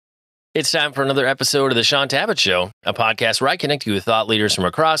It's time for another episode of the Shaun Tabatt Show, a podcast where I connect you with thought leaders from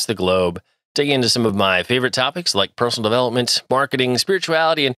across the globe, digging into some of my favorite topics like personal development, marketing,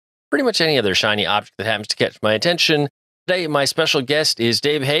 spirituality, and pretty much any other shiny object that happens to catch my attention. Today, my special guest is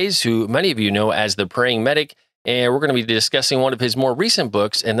Dave Hayes, who many of you know as the Praying Medic, and we're going to be discussing one of his more recent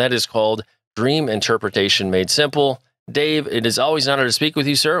books, and that is called Dream Interpretation Made Simple. Dave, it is always an honor to speak with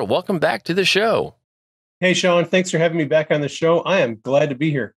you, sir. Welcome back to the show. Hey, Shaun, thanks for having me back on the show. I am glad to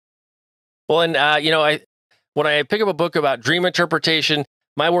be here. Well, and when I pick up a book about dream interpretation,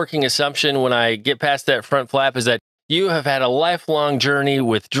 my working assumption when I get past that front flap is that you have had a lifelong journey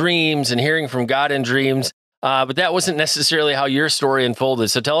with dreams and hearing from God in dreams, but that wasn't necessarily how your story unfolded.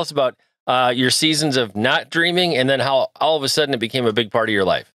 So tell us about your seasons of not dreaming and then how all of a sudden it became a big part of your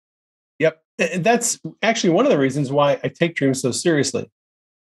life. Yep. That's actually one of the reasons why I take dreams so seriously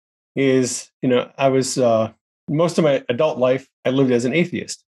is, I was, most of my adult life, I lived as an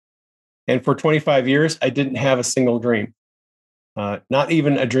atheist. And for 25 years, I didn't have a single dream, not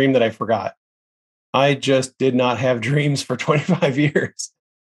even a dream that I forgot. I just did not have dreams for 25 years.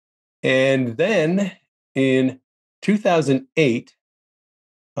 And then in 2008,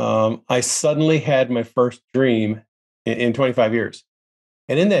 I suddenly had my first dream in 25 years.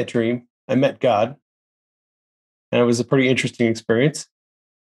 And in that dream, I met God. And it was a pretty interesting experience.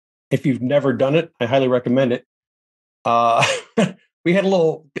 If you've never done it, I highly recommend it. We had a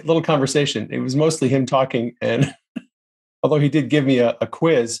little conversation. It was mostly him talking, and although he did give me a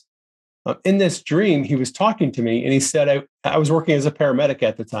quiz, in this dream, he was talking to me, and he said, I was working as a paramedic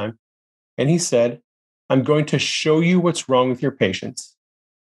at the time, and he said, I'm going to show you what's wrong with your patients.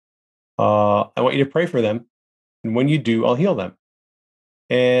 I want you to pray for them, and when you do, I'll heal them.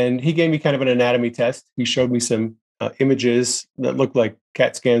 And he gave me kind of an anatomy test. He showed me some images that looked like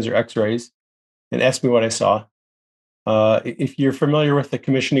CAT scans or X-rays and asked me what I saw. If you're familiar with the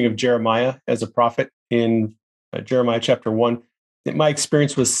commissioning of Jeremiah as a prophet in Jeremiah chapter 1, my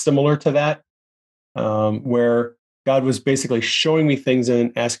experience was similar to that, where God was basically showing me things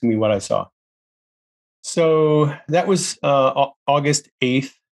and asking me what I saw. So that was August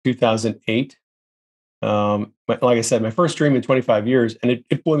 8th, 2008. Like I said, my first dream in 25 years, and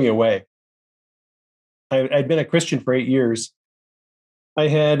it blew me away. I'd been a Christian for 8 years. I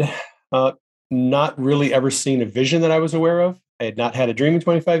had not really ever seen a vision that I was aware of. I had not had a dream in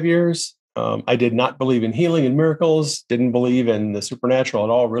 25 years. I did not believe in healing and miracles, didn't believe in the supernatural at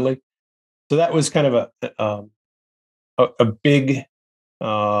all, really. So that was kind of a big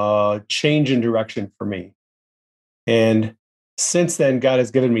change in direction for me. And since then, God has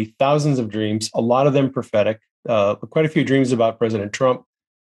given me thousands of dreams, a lot of them prophetic, quite a few dreams about President Trump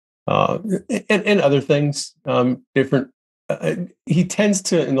and other things, different. He tends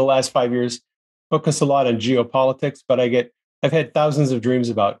to, in the last 5 years, focus a lot on geopolitics, but I've had thousands of dreams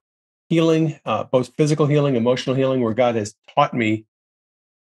about healing, both physical healing, emotional healing, where God has taught me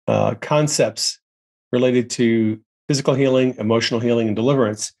concepts related to physical healing, emotional healing, and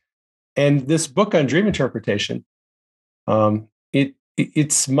deliverance. And this book on dream interpretation,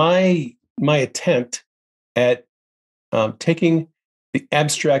 it's my attempt at taking the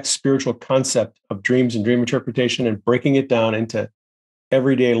abstract spiritual concept of dreams and dream interpretation and breaking it down into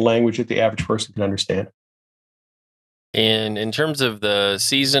everyday language that the average person can understand. And in terms of the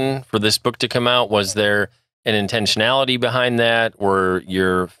season for this book to come out, was there an intentionality behind that? Were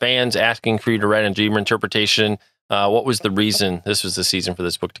your fans asking for you to write a dream interpretation? What was the reason this was the season for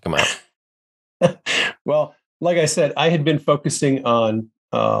this book to come out? Well, like I said, I had been focusing on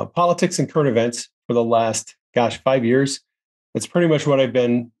politics and current events for the last, 5 years. That's pretty much what I've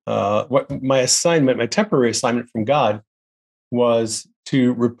been, what my temporary assignment from God was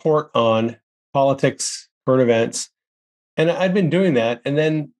to report on politics, current events. And I'd been doing that. And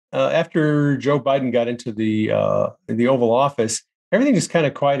then after Joe Biden got into the Oval Office, everything just kind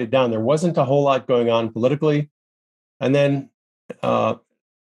of quieted down. There wasn't a whole lot going on politically. And then I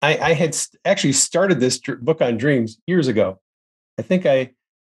had actually started this book on dreams years ago. I think I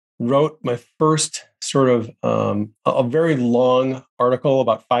wrote my first sort of a very long article,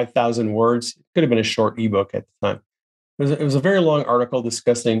 about 5,000 words. It could have been a short ebook at the time. It was a very long article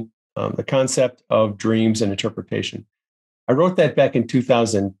discussing the concept of dreams and interpretation. I wrote that back in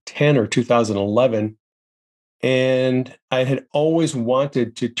 2010 or 2011, and I had always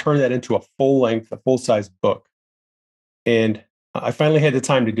wanted to turn that into a full-size book. And I finally had the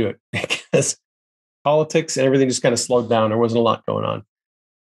time to do it because politics and everything just kind of slowed down. There wasn't a lot going on.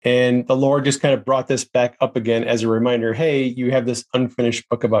 And the Lord just kind of brought this back up again as a reminder, hey, you have this unfinished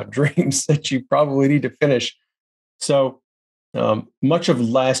book about dreams that you probably need to finish. So much of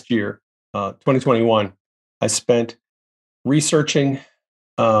last year, 2021, I spent researching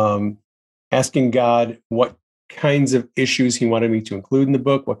asking God what kinds of issues he wanted me to include in the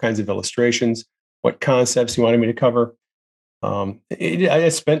book, what kinds of illustrations, what concepts he wanted me to cover. I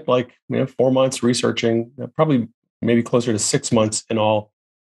spent 4 months researching, probably maybe closer to 6 months in all,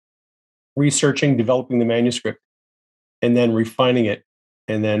 researching, developing the manuscript, and then refining it,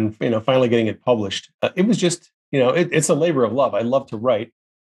 and then finally getting it published. It was just it's a labor of love. I love to write,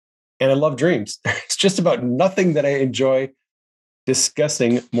 and I love dreams. It's just about nothing that I enjoy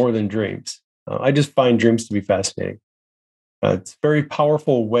discussing more than dreams. I just find dreams to be fascinating. It's a very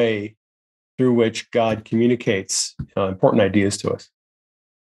powerful way through which God communicates important ideas to us.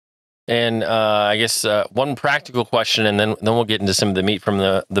 And I guess one practical question, and then we'll get into some of the meat from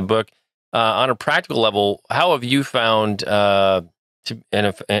the book. On a practical level, how have you found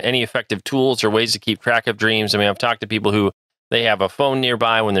any effective tools or ways to keep track of dreams? I mean, I've talked to people who they have a phone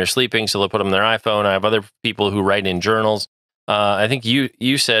nearby when they're sleeping, so they'll put them on their iPhone. I have other people who write in journals. I think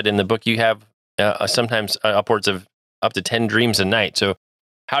you said in the book you have sometimes upwards of up to 10 dreams a night. So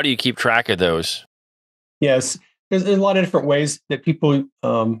how do you keep track of those? Yes, there's a lot of different ways that people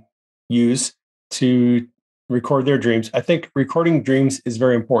use to record their dreams. I think recording dreams is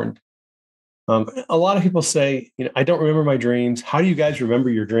very important. A lot of people say, I don't remember my dreams. How do you guys remember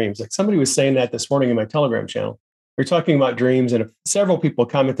your dreams? Like somebody was saying that this morning in my Telegram channel. We're talking about dreams, and several people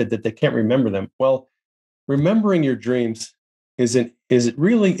commented that they can't remember them. Well, remembering your dreams is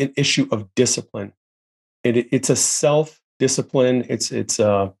really an issue of discipline. It's a self-discipline. It's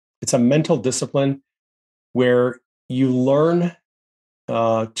a mental discipline where you learn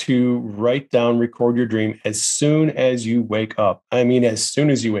to write down, record your dream as soon as you wake up. I mean, as soon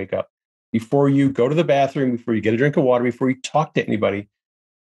as you wake up, before you go to the bathroom, before you get a drink of water, before you talk to anybody.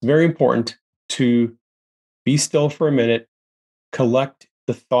 It's very important to be still for a minute, collect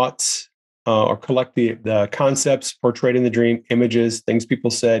the thoughts or collect the concepts portrayed in the dream, images, things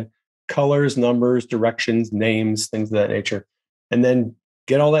people said, colors, numbers, directions, names, things of that nature, and then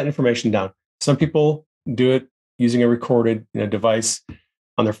get all that information down. Some people do it using a recorded device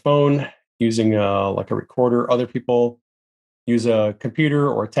on their phone, using like a recorder. Other people use a computer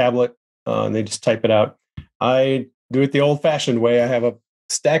or a tablet, and they just type it out. I do it the old-fashioned way. I have a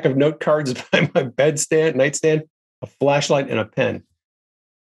stack of note cards by my nightstand, a flashlight, and a pen.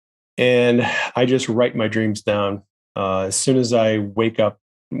 And I just write my dreams down as soon as I wake up,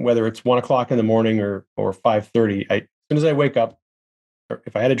 whether it's 1:00 in the morning or 5:30. As soon as I wake up, or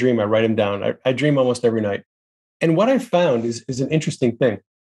if I had a dream, I write them down. I dream almost every night. And what I found is an interesting thing.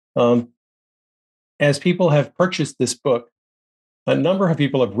 As people have purchased this book, a number of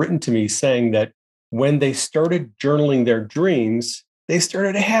people have written to me saying that when they started journaling their dreams, they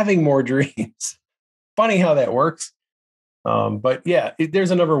started having more dreams. Funny how that works. But yeah,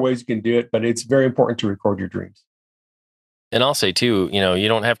 there's a number of ways you can do it, but it's very important to record your dreams. And I'll say too, you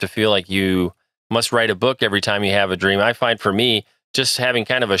don't have to feel like you must write a book every time you have a dream. I find for me, just having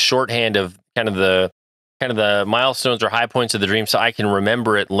kind of a shorthand of kind of the milestones or high points of the dream, so I can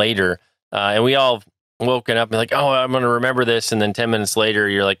remember it later. And we all woken up and like, oh, I'm going to remember this. And then 10 minutes later,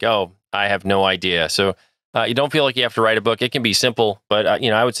 you're like, oh, I have no idea. So you don't feel like you have to write a book. It can be simple, but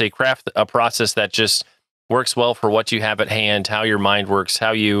I would say craft a process that just works well for what you have at hand, how your mind works,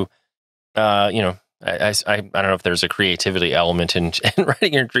 how you, I don't know if there's a creativity element in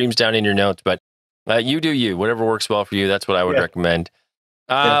writing your dreams down in your notes, but you do you, whatever works well for you. That's what I would recommend.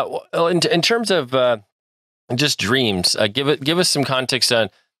 Well, in terms of just dreams, give us some context on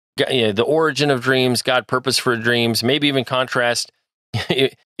the origin of dreams, God purpose for dreams, maybe even contrast.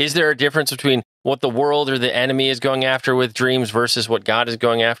 Is there a difference between what the world or the enemy is going after with dreams versus what God is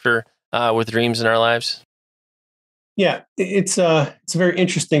going after with dreams in our lives? Yeah, it's a very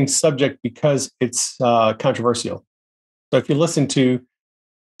interesting subject because it's controversial. So if you listen to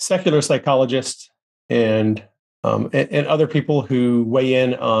secular psychologists and other people who weigh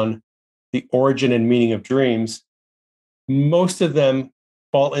in on the origin and meaning of dreams, most of them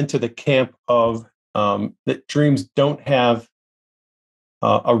fall into the camp of that dreams don't have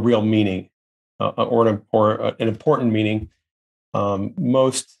a real meaning or an important meaning.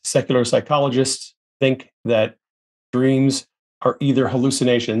 Most secular psychologists think that dreams are either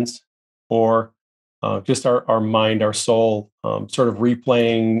hallucinations or just our mind, our soul, sort of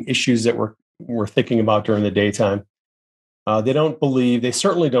replaying issues that we're thinking about during the daytime. They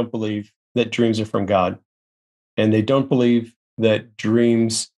certainly don't believe that dreams are from God, and they don't believe that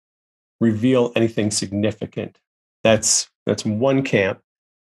dreams reveal anything significant. That's one camp.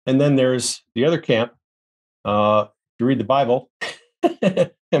 And then there's the other camp. You read the Bible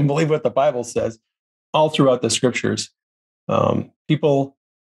and believe what the Bible says all throughout the scriptures. People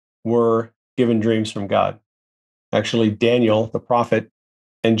were given dreams from God. Actually, Daniel, the prophet,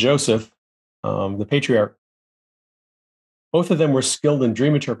 and Joseph the patriarch. Both of them were skilled in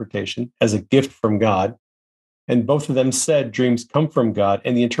dream interpretation as a gift from God. And both of them said dreams come from God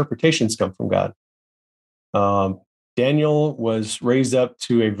and the interpretations come from God. Daniel was raised up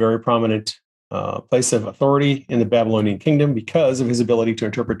to a very prominent place of authority in the Babylonian kingdom because of his ability to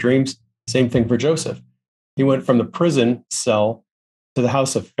interpret dreams. Same thing for Joseph. He went from the prison cell to the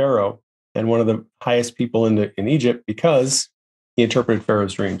house of Pharaoh and one of the highest people in Egypt because he interpreted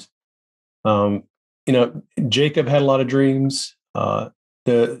Pharaoh's dreams. Jacob had a lot of dreams.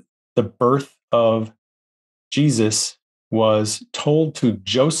 The birth of Jesus was told to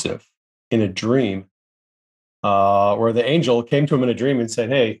Joseph in a dream, where the angel came to him in a dream and said,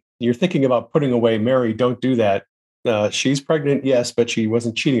 "Hey, you're thinking about putting away Mary. Don't do that. She's pregnant, yes, but she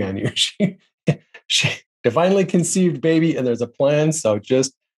wasn't cheating on you. she divinely conceived baby, and there's a plan. So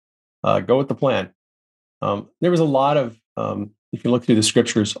just go with the plan." There was a lot of, if you look through the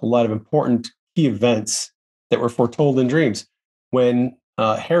scriptures, a lot of important key events that were foretold in dreams. When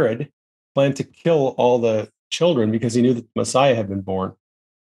Herod planned to kill all the children because he knew that the Messiah had been born,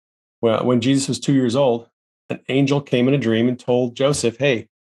 well, when Jesus was 2 years old, an angel came in a dream and told Joseph, "Hey,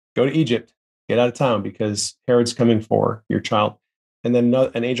 go to Egypt, get out of town because Herod's coming for your child." And then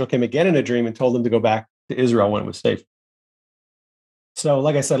an angel came again in a dream and told him to go back to Israel when it was safe. So,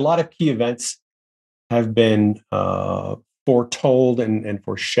 like I said, a lot of key events have been foretold and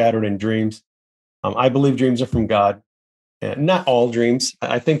foreshadowed in dreams. I believe dreams are from God. Not all dreams.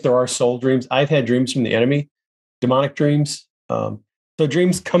 I think there are soul dreams. I've had dreams from the enemy, demonic dreams. So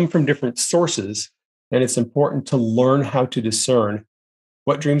dreams come from different sources, and it's important to learn how to discern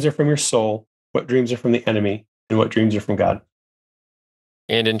what dreams are from your soul, what dreams are from the enemy, and what dreams are from God.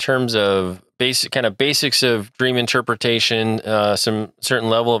 And in terms of basics of dream interpretation, some certain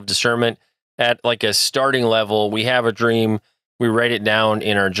level of discernment at like a starting level, we have a dream, we write it down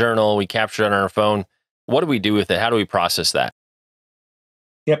in our journal, we capture it on our phone. What do we do with it? How do we process that?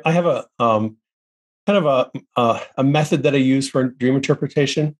 Yep, I have a kind of a method that I use for dream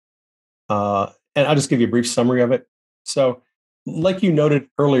interpretation, and I'll just give you a brief summary of it. So, like you noted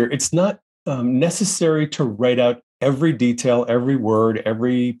earlier, it's not necessary to write out every detail, every word,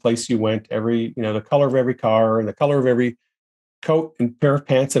 every place you went, the color of every car and the color of every coat and pair of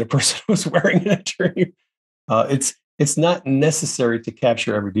pants that a person was wearing in a dream. It's not necessary to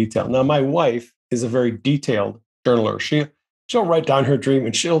capture every detail. Now, my wife is a very detailed journaler. She'll write down her dream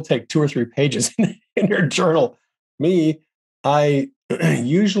and she'll take 2 or 3 pages in her journal. Me, I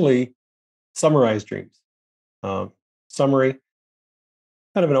usually summarize dreams. Summary,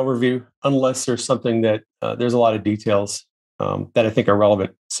 kind of an overview, unless there's something that there's a lot of details that I think are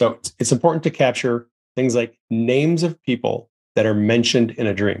relevant. So it's important to capture things like names of people that are mentioned in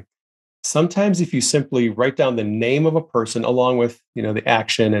a dream. Sometimes if you simply write down the name of a person along with the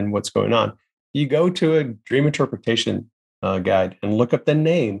action and what's going on, you go to a dream interpretation guide and look up the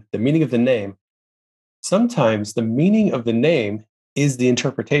name, the meaning of the name. Sometimes the meaning of the name is the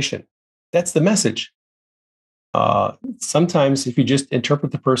interpretation. That's the message. Sometimes if you just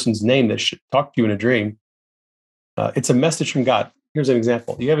interpret the person's name that should talk to you in a dream, it's a message from God. Here's an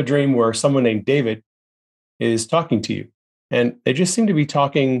example. You have a dream where someone named David is talking to you, and they just seem to be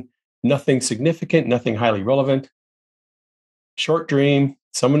talking nothing significant, nothing highly relevant. Short dream,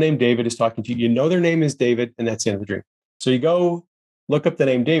 someone named David is talking to you. You know their name is David, and that's the end of the dream. So you go look up the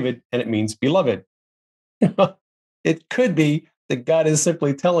name David, and it means beloved. It could be that God is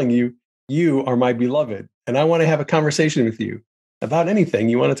simply telling you, you are my beloved, and I want to have a conversation with you about anything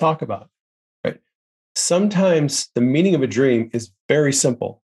you want to talk about. Right? Sometimes the meaning of a dream is very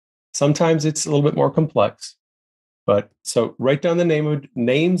simple. Sometimes it's a little bit more complex. But so write down the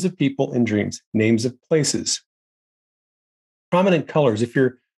names of people in dreams, names of places, prominent colors. If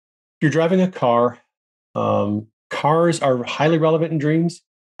you're driving a car, cars are highly relevant in dreams.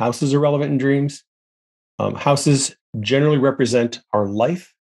 Houses are relevant in dreams. Houses generally represent our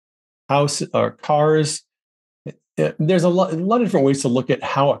life. Cars. There's a lot of different ways to look at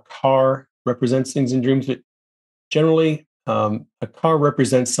how a car represents things in dreams, but generally, a car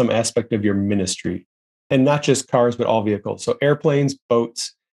represents some aspect of your ministry. And not just cars, but all vehicles. So airplanes,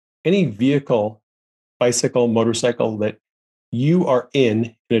 boats, any vehicle, bicycle, motorcycle that you are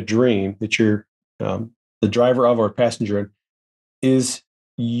in a dream that you're the driver of or a passenger in is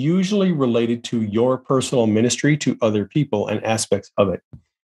usually related to your personal ministry to other people and aspects of it.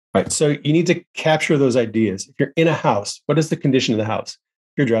 Right. So you need to capture those ideas. If you're in a house, what is the condition of the house?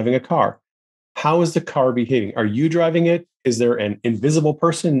 If you're driving a car, how is the car behaving? Are you driving it? Is there an invisible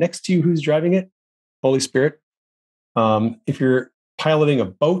person next to you who's driving it? Holy Spirit. If you're piloting a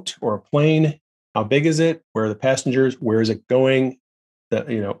boat or a plane, how big is it? Where are the passengers? Where is it going?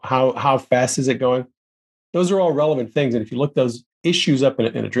 How fast is it going? Those are all relevant things. And if you look those issues up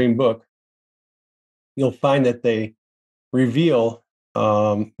in a dream book, you'll find that they reveal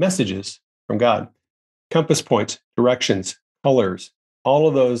messages from God, compass points, directions, colors. All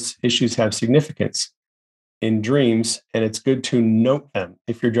of those issues have significance in dreams, and it's good to note them.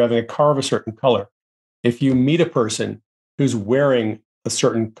 If you're driving a car of a certain color, if you meet a person who's wearing a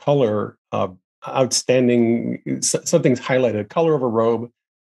certain color, outstanding, something's highlighted, color of a robe,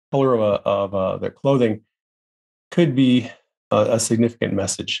 color of their clothing, could be a significant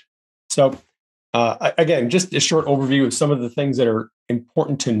message. So, again, just a short overview of some of the things that are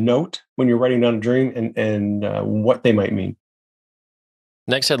important to note when you're writing down a dream and what they might mean.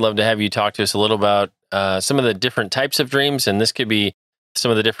 Next, I'd love to have you talk to us a little about some of the different types of dreams. And this could be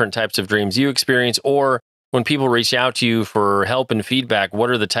some of the different types of dreams you experience, or when people reach out to you for help and feedback, what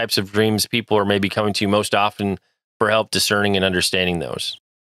are the types of dreams people are maybe coming to you most often for help discerning and understanding those?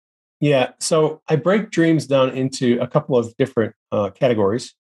 Yeah. So I break dreams down into a couple of different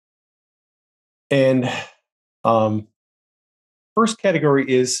categories. And first category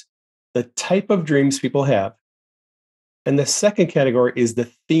is the type of dreams people have. And the second category is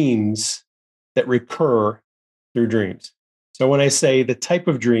the themes that recur through dreams. So when I say the type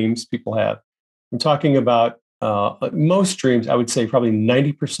of dreams people have, I'm talking about most dreams. I would say probably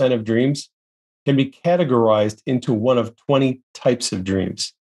 90% of dreams can be categorized into one of 20 types of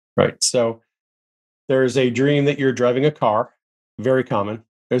dreams, right? So there's a dream that you're driving a car, very common.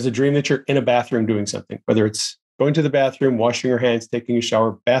 There's a dream that you're in a bathroom doing something, whether it's going to the bathroom, washing your hands, taking a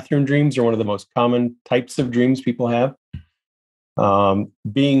shower. Bathroom dreams are one of the most common types of dreams people have.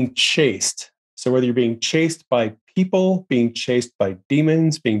 Being chased. So whether you're being chased by people, being chased by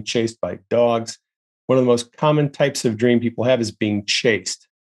demons, being chased by dogs, one of the most common types of dream people have is being chased.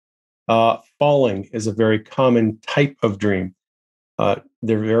 Falling is a very common type of dream. They're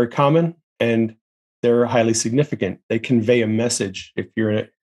very common and they're highly significant. They convey a message if you're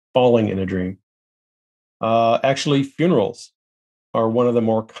falling in a dream. Actually, funerals are one of the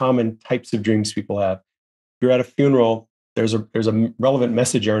more common types of dreams people have. If you're at a funeral, there's a relevant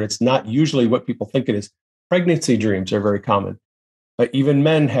message there, and it's not usually what people think it is. Pregnancy dreams are very common. Even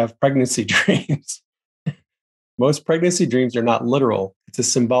men have pregnancy dreams. Most pregnancy dreams are not literal. It's a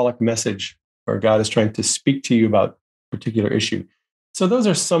symbolic message where God is trying to speak to you about a particular issue. So those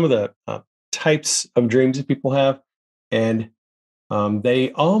are some of the types of dreams that people have. And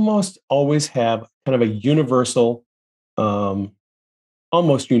they almost always have kind of a universal,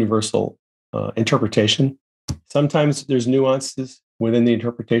 almost universal interpretation. Sometimes there's nuances within the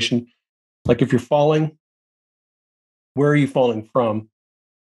interpretation. Like if you're falling, where are you falling from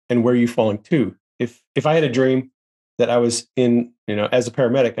and where are you falling to? If I had a dream that I was in, as a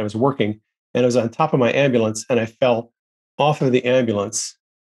paramedic, I was working and I was on top of my ambulance and I fell off of the ambulance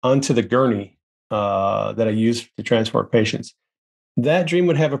onto the gurney that I use to transport patients, that dream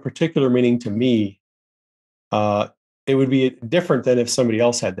would have a particular meaning to me. It would be different than if somebody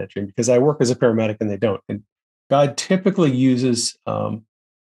else had that dream because I work as a paramedic and they don't. And God typically uses a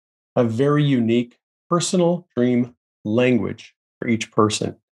very unique personal dream language for each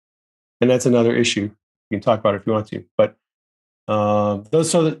person. And that's another issue. You can talk about it if you want to. But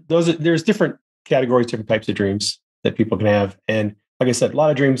there's different categories, different types of dreams that people can have. And like I said, a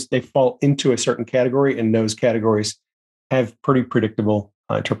lot of dreams, they fall into a certain category, and those categories have pretty predictable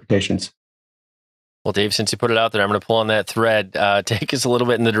interpretations. Well, Dave, since you put it out there, I'm going to pull on that thread. Take us a little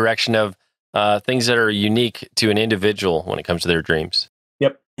bit in the direction of things that are unique to an individual when it comes to their dreams.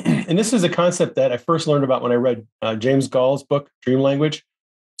 Yep. And this is a concept that I first learned about when I read James Gall's book, Dream Language.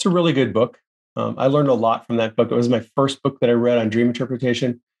 It's a really good book. I learned a lot from that book. It was my first book that I read on dream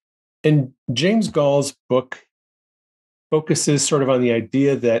interpretation. And James Gall's book focuses sort of on the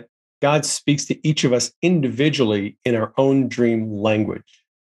idea that God speaks to each of us individually in our own dream language.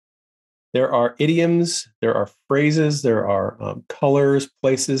 There are idioms, there are phrases, there are colors,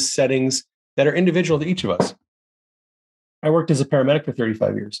 places, settings that are individual to each of us. I worked as a paramedic for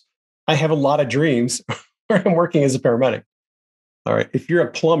 35 years. I have a lot of dreams where I'm working as a paramedic. All right. If you're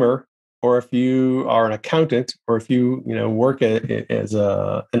a plumber, or if you are an accountant, or if you work as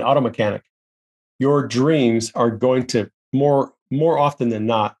an auto mechanic, your dreams are going to more often than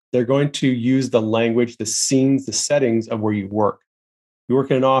not, they're going to use the language, the scenes, the settings of where you work. You work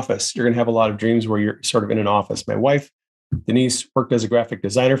in an office, you're going to have a lot of dreams where you're sort of in an office. My wife, Denise, worked as a graphic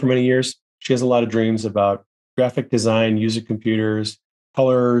designer for many years. She has a lot of dreams about graphic design, user computers,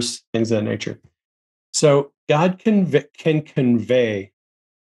 colors, things of that nature. So God can convey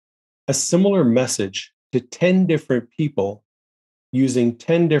a similar message to 10 different people using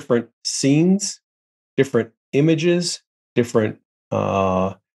 10 different scenes, different images, different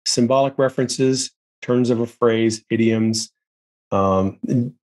uh, symbolic references, turns of a phrase, idioms, um,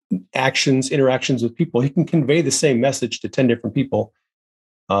 actions, interactions with people. He can convey the same message to 10 different people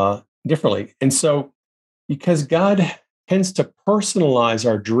differently. And so, because God tends to personalize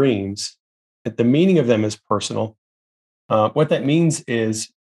our dreams, that the meaning of them is personal, what that means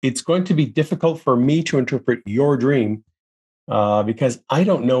is it's going to be difficult for me to interpret your dream because I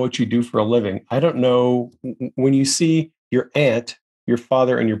don't know what you do for a living. I don't know when you see your aunt, your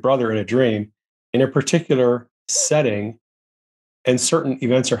father, and your brother in a dream in a particular setting and certain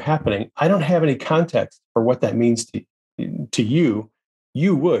events are happening. I don't have any context for what that means to you.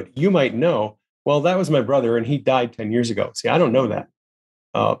 You might know, well, that was my brother and he died 10 years ago. See, I don't know that.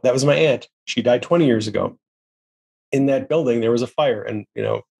 That was my aunt. She died 20 years ago. In that building, there was a fire and,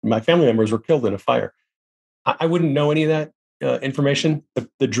 my family members were killed in a fire. I wouldn't know any of that information.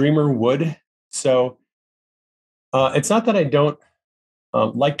 The dreamer would. So it's not that I don't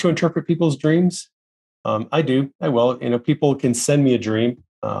like to interpret people's dreams. I do. I will. People can send me a dream.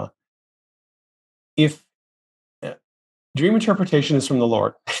 If dream interpretation is from the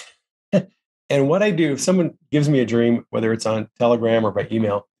Lord, and what I do, if someone gives me a dream, whether it's on Telegram or by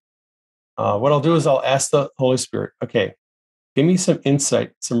email, what I'll do is I'll ask the Holy Spirit, okay, give me some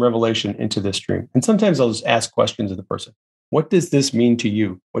insight, some revelation into this dream. And sometimes I'll just ask questions of the person. What does this mean to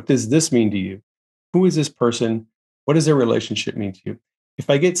you? What does this mean to you? Who is this person? What does their relationship mean to you? If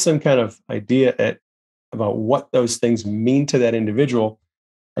I get some kind of idea about what those things mean to that individual,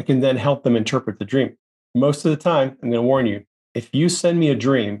 I can then help them interpret the dream. Most of the time, I'm going to warn you, if you send me a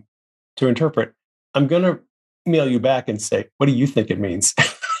dream to interpret, I'm going to email you back and say, what do you think it means?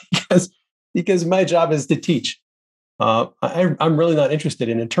 because my job is to teach. I'm really not interested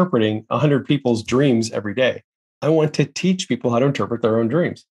in interpreting 100 people's dreams every day. I want to teach people how to interpret their own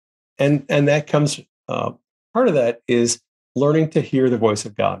dreams. And that comes, part of that is learning to hear the voice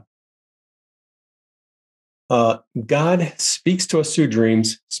of God. God speaks to us through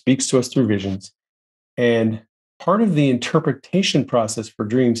dreams, speaks to us through visions. And part of the interpretation process for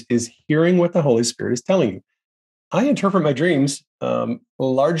dreams is hearing what the Holy Spirit is telling you. I interpret my dreams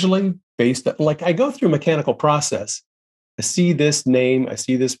largely based on, like, I go through a mechanical process. I see this name, I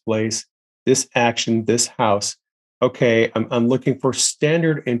see this place, this action, this house. Okay, I'm looking for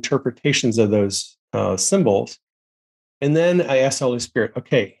standard interpretations of those symbols. And then I ask the Holy Spirit,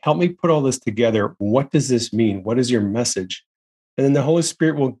 okay, help me put all this together. What does this mean? What is your message? And then the Holy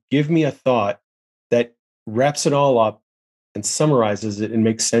Spirit will give me a thought that wraps it all up and summarizes it and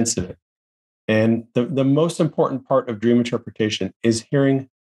makes sense of it. And the most important part of dream interpretation is hearing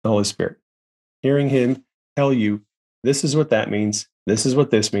the Holy Spirit, hearing Him tell you, this is what that means. This is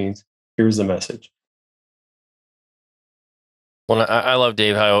what this means. Here's the message. Well, I love,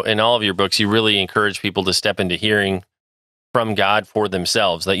 Dave, how in all of your books, you really encourage people to step into hearing from God for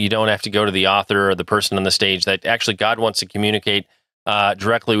themselves, that you don't have to go to the author or the person on the stage, that actually God wants to communicate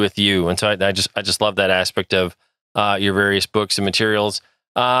directly with you. And so I just love that aspect of your various books and materials.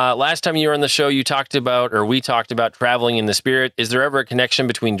 Last time you were on the show, we talked about traveling in the spirit. Is there ever a connection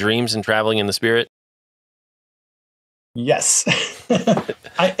between dreams and traveling in the spirit? Yes.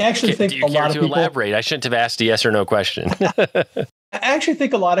 I actually think a lot of people elaborate? I shouldn't have asked a yes or no question. I actually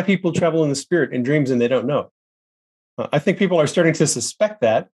think a lot of people travel in the spirit in dreams and they don't know. I think people are starting to suspect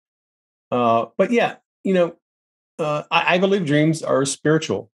that. But yeah, I believe dreams are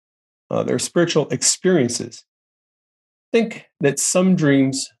spiritual. They're spiritual experiences. I think that some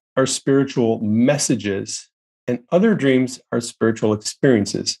dreams are spiritual messages and other dreams are spiritual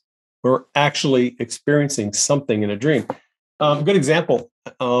experiences. We're actually experiencing something in a dream. Good example.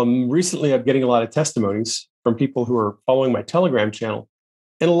 Recently, I'm getting a lot of testimonies from people who are following my Telegram channel.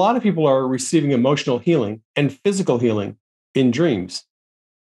 And a lot of people are receiving emotional healing and physical healing in dreams.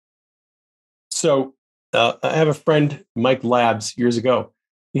 So I have a friend, Mike Labs, years ago.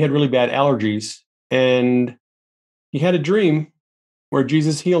 He had really bad allergies, and he had a dream where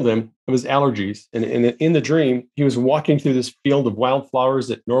Jesus healed him of his allergies. And in the dream, he was walking through this field of wildflowers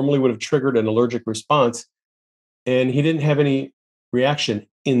that normally would have triggered an allergic response, and he didn't have any reaction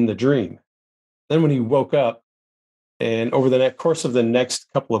in the dream. Then when he woke up, and over the course of the next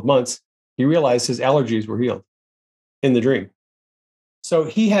couple of months, he realized his allergies were healed in the dream. So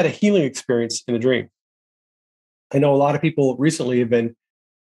he had a healing experience in a dream. I know a lot of people recently have been,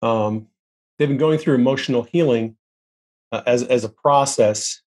 they've been going through emotional healing as a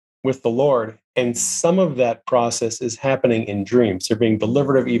process with the Lord. And some of that process is happening in dreams. They're being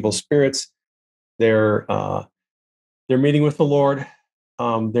delivered of evil spirits. They're meeting with the Lord.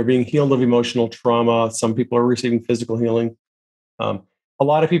 They're being healed of emotional trauma. Some people are receiving physical healing. A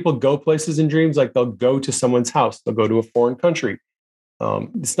lot of people go places in dreams, like they'll go to someone's house. They'll go to a foreign country.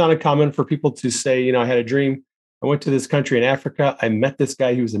 It's not uncommon for people to say, I had a dream. I went to this country in Africa. I met this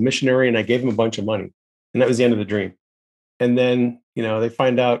guy who was a missionary and I gave him a bunch of money. And that was the end of the dream. And then, they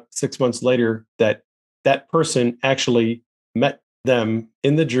find out 6 months later that that person actually met them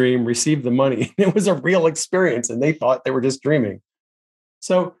in the dream, received the money. It was a real experience and they thought they were just dreaming.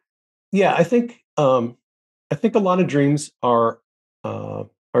 So, yeah, I think a lot of dreams are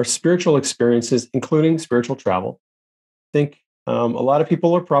spiritual experiences, including spiritual travel. I think a lot of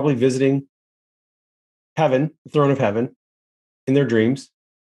people are probably visiting heaven, the throne of heaven, in their dreams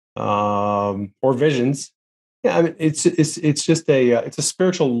or visions. Yeah, I mean, it's just it's a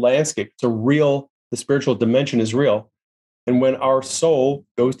spiritual landscape. The spiritual dimension is real. And when our soul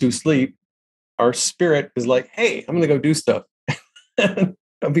goes to sleep, our spirit is like, hey, I'm going to go do stuff.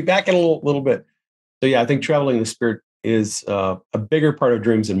 I'll be back in a little bit. So yeah, I think traveling in the spirit is a bigger part of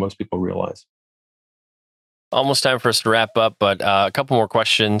dreams than most people realize. Almost time for us to wrap up, but a couple more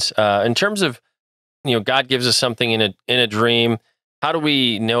questions. In terms of, God gives us something in a dream. How do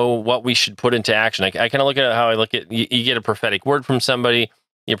we know what we should put into action? I kind of look at it how I look at you get a prophetic word from somebody,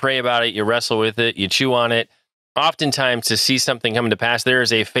 you pray about it, you wrestle with it, you chew on it. Oftentimes, to see something come to pass, there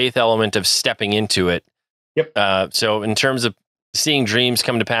is a faith element of stepping into it. Yep. So, in terms of seeing dreams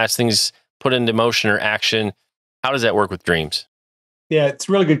come to pass, things put into motion or action, how does that work with dreams? Yeah, it's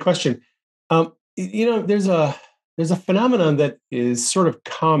a really good question. There's a phenomenon that is sort of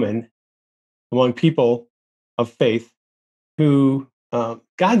common among people of faith who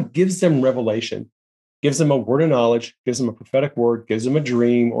God gives them revelation, gives them a word of knowledge, gives them a prophetic word, gives them a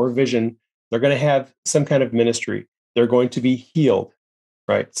dream or a vision. They're going to have some kind of ministry. They're going to be healed,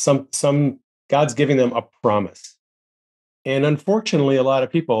 right? Some God's giving them a promise. And unfortunately, a lot of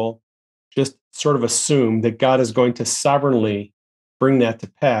people just sort of assume that God is going to sovereignly bring that to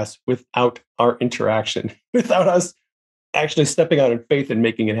pass without our interaction, without us actually stepping out in faith and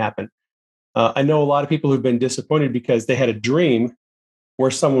making it happen. I know a lot of people who've been disappointed because they had a dream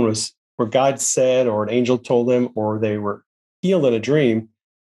where God said, or an angel told them, or they were healed in a dream,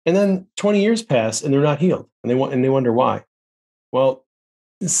 and then 20 years pass and they're not healed, and they wonder why. Well,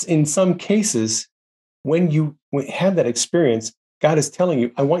 in some cases, when you have that experience, God is telling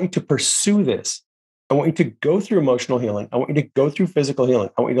you, I want you to pursue this. I want you to go through emotional healing. I want you to go through physical healing.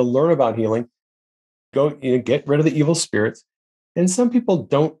 I want you to learn about healing. Get rid of the evil spirits. And some people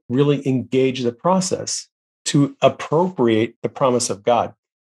don't really engage the process to appropriate the promise of God.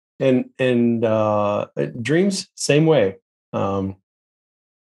 And dreams, same way. Uh,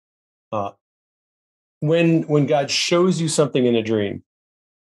 when God shows you something in a dream,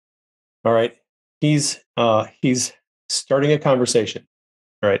 all right, he's starting a conversation.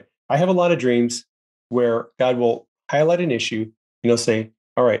 All right, I have a lot of dreams where God will highlight an issue. Say,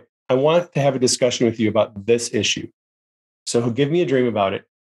 all right, I want to have a discussion with you about this issue. So he'll give me a dream about it.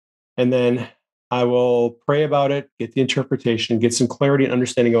 And then I will pray about it, get the interpretation, get some clarity and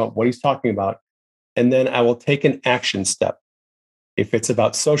understanding about what he's talking about. And then I will take an action step. If it's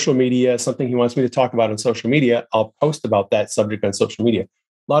about social media, something he wants me to talk about on social media, I'll post about that subject on social media.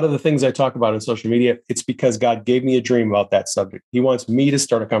 A lot of the things I talk about on social media, it's because God gave me a dream about that subject. He wants me to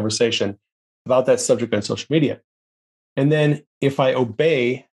start a conversation about that subject on social media. And then if I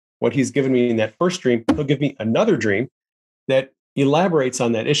obey what he's given me in that first dream, he'll give me another dream that elaborates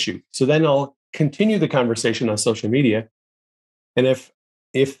on that issue. So then I'll continue the conversation on social media. And if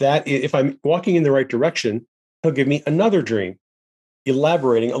I'm walking in the right direction, he'll give me another dream,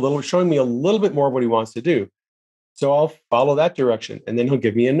 elaborating a little, showing me a little bit more of what he wants to do. So I'll follow that direction, and then he'll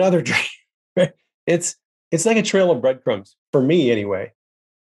give me another dream. It's like a trail of breadcrumbs for me, anyway.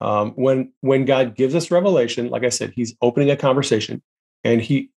 When God gives us revelation, like I said, he's opening a conversation, and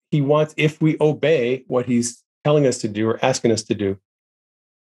he wants, if we obey what he's telling us to do or asking us to do,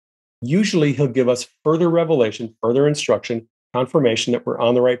 usually he'll give us further revelation, further instruction, confirmation that we're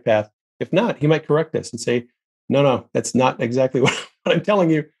on the right path. If not, he might correct us and say, no, that's not exactly what I'm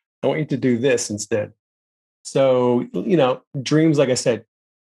telling you. I want you to do this instead. So, dreams, like I said,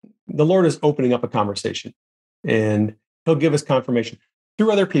 the Lord is opening up a conversation, and he'll give us confirmation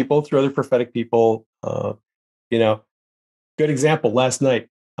through other people, through other prophetic people. Good example, last night,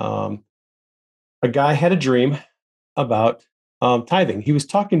 a guy had a dream about tithing. He was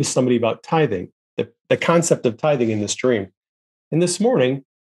talking to somebody about tithing, the concept of tithing in this dream. And this morning,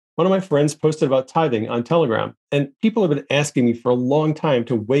 one of my friends posted about tithing on Telegram. And people have been asking me for a long time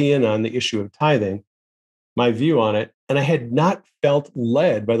to weigh in on the issue of tithing, my view on it. And I had not felt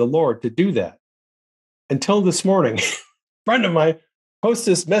led by the Lord to do that until this morning. A friend of mine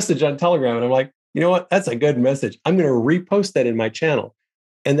posted this message on Telegram. And I'm like, you know what? That's a good message. I'm going to repost that in my channel.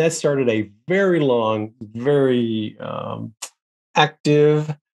 And that started a very long, very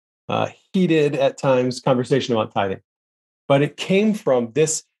active, heated at times conversation about tithing. But it came from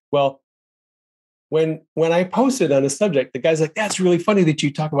this. Well, when I posted on a subject, the guy's like, "That's really funny that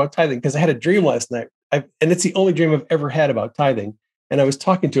you talk about tithing because I had a dream last night, and it's the only dream I've ever had about tithing." And I was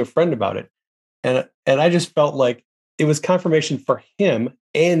talking to a friend about it, and I just felt like it was confirmation for him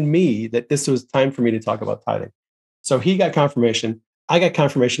and me that this was time for me to talk about tithing. So he got confirmation. I got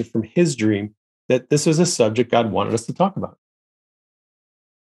confirmation from his dream that this was a subject God wanted us to talk about.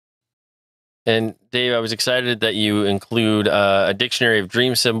 And Dave, I was excited that you include a dictionary of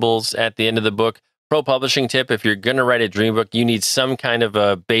dream symbols at the end of the book. Pro publishing tip: if you're going to write a dream book, you need some kind of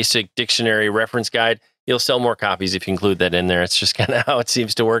a basic dictionary reference guide. You'll sell more copies if you include that in there. It's just kind of how it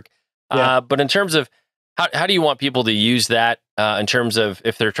seems to work. Yeah. But in terms of how do you want people to use that in terms of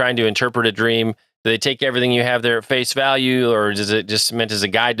if they're trying to interpret a dream? Do they take everything you have there at face value, or is it just meant as a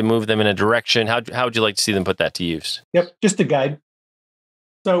guide to move them in a direction? How would you like to see them put that to use? Yep. Just a guide.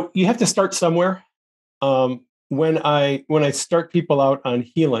 So you have to start somewhere. When I start people out on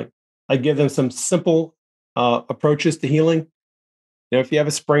healing, I give them some simple approaches to healing. If you have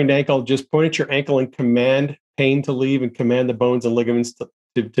a sprained ankle, just point at your ankle and command pain to leave and command the bones and ligaments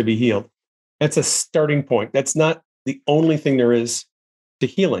to be healed. That's a starting point. That's not the only thing there is to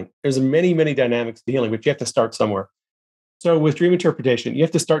healing. There's many, many dynamics to healing, but you have to start somewhere. So with dream interpretation, you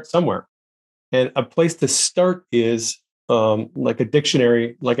have to start somewhere. And a place to start is like a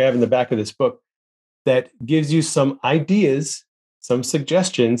dictionary, like I have in the back of this book, that gives you some ideas, some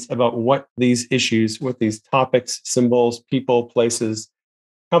suggestions about what these issues, what these topics, symbols, people, places,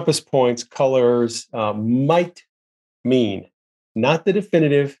 compass points, colors might mean. Not the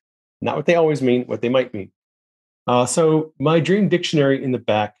definitive, not what they always mean, what they might mean. So my dream dictionary in the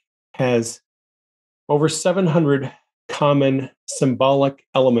back has over 700 common symbolic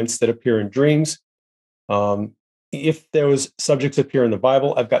elements that appear in dreams. If those subjects appear in the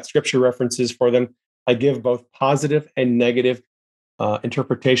Bible, I've got scripture references for them. I give both positive and negative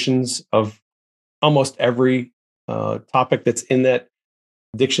interpretations of almost every topic that's in that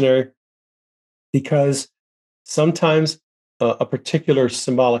dictionary, because sometimes a particular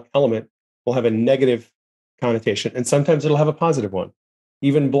symbolic element will have a negative connotation, and sometimes it'll have a positive one.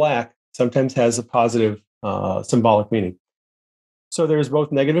 Even black sometimes has a positive symbolic meaning. So there's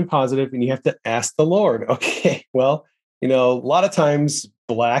both negative and positive, and you have to ask the Lord, okay, well, a lot of times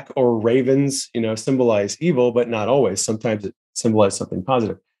black or ravens, symbolize evil, but not always. Sometimes it symbolizes something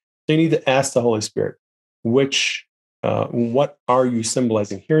positive. So you need to ask the Holy Spirit, what are you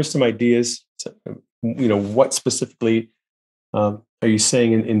symbolizing? Here's some ideas. What specifically are you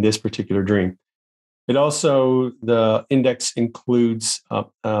saying in this particular dream? It also, the index includes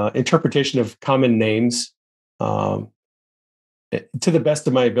interpretation of common names. To the best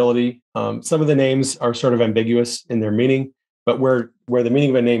of my ability, some of the names are sort of ambiguous in their meaning, but where the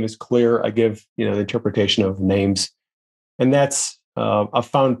meaning of a name is clear, I give the interpretation of names, and that's I've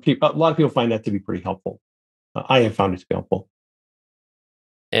found a lot of people find that to be pretty helpful. I have found it to be helpful.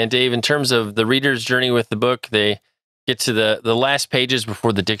 And Dave, in terms of the reader's journey with the book, they get to the last pages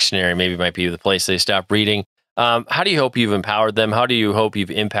before the dictionary. Maybe might be the place they stop reading. How do you hope you've empowered them? How do you hope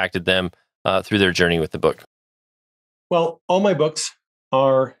you've impacted them through their journey with the book? Well, all my books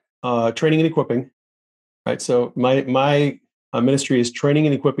are training and equipping, right? So my ministry is training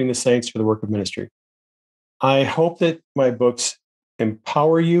and equipping the saints for the work of ministry. I hope that my books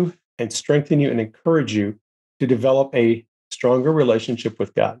empower you and strengthen you and encourage you to develop a stronger relationship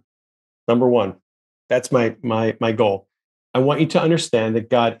with God. Number one, that's my goal. I want you to understand that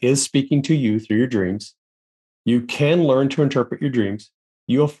God is speaking to you through your dreams. You can learn to interpret your dreams.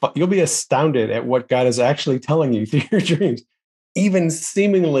 You'll be astounded at what God is actually telling you through your dreams. Even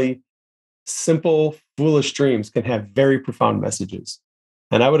seemingly simple, foolish dreams can have very profound messages.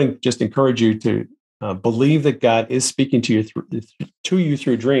 And I would just encourage you to believe that God is speaking to you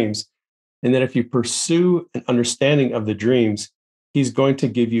through dreams, and that if you pursue an understanding of the dreams, He's going to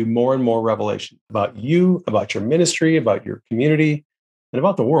give you more and more revelation about you, about your ministry, about your community, and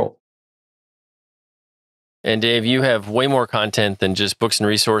about the world. And Dave, you have way more content than just books and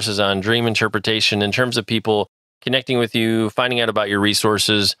resources on dream interpretation. In terms of people connecting with you, finding out about your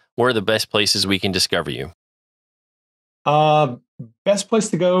resources, where are the best places we can discover you? Best place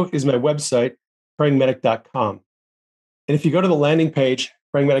to go is my website, prayingmedic.com. And if you go to the landing page,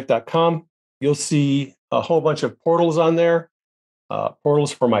 prayingmedic.com, you'll see a whole bunch of portals on there,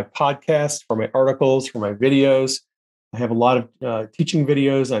 portals for my podcast, for my articles, for my videos. I have a lot of teaching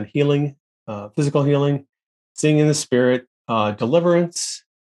videos on healing, physical healing, seeing in the spirit, deliverance,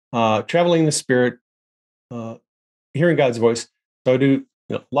 traveling in the spirit, hearing God's voice. So I do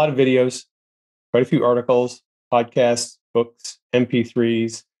a lot of videos, quite a few articles, podcasts, books,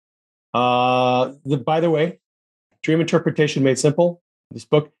 MP3s. By the way, Dream Interpretation Made Simple, this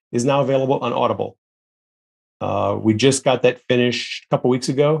book is now available on Audible. We just got that finished a couple weeks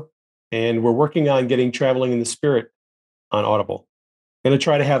ago, and we're working on getting Traveling in the Spirit on Audible. Going to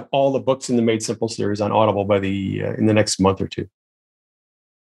try to have all the books in the Made Simple series on Audible by in the next month or two.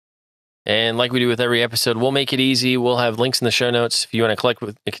 And like we do with every episode, we'll make it easy. We'll have links in the show notes. If you want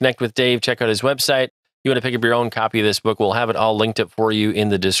to connect with Dave, check out his website. You want to pick up your own copy of this book, we'll have it all linked up for you in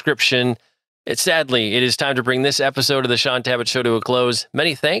the description. Sadly, it is time to bring this episode of the Shaun Tabatt Show to a close.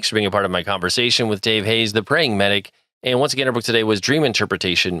 Many thanks for being a part of my conversation with Dave Hayes, the praying medic. And once again, our book today was Dream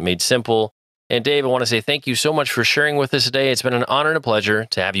Interpretation Made Simple. And Dave, I want to say thank you so much for sharing with us today. It's been an honor and a pleasure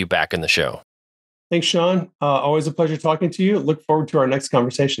to have you back in the show. Thanks, Shaun. Always a pleasure talking to you. Look forward to our next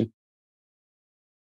conversation.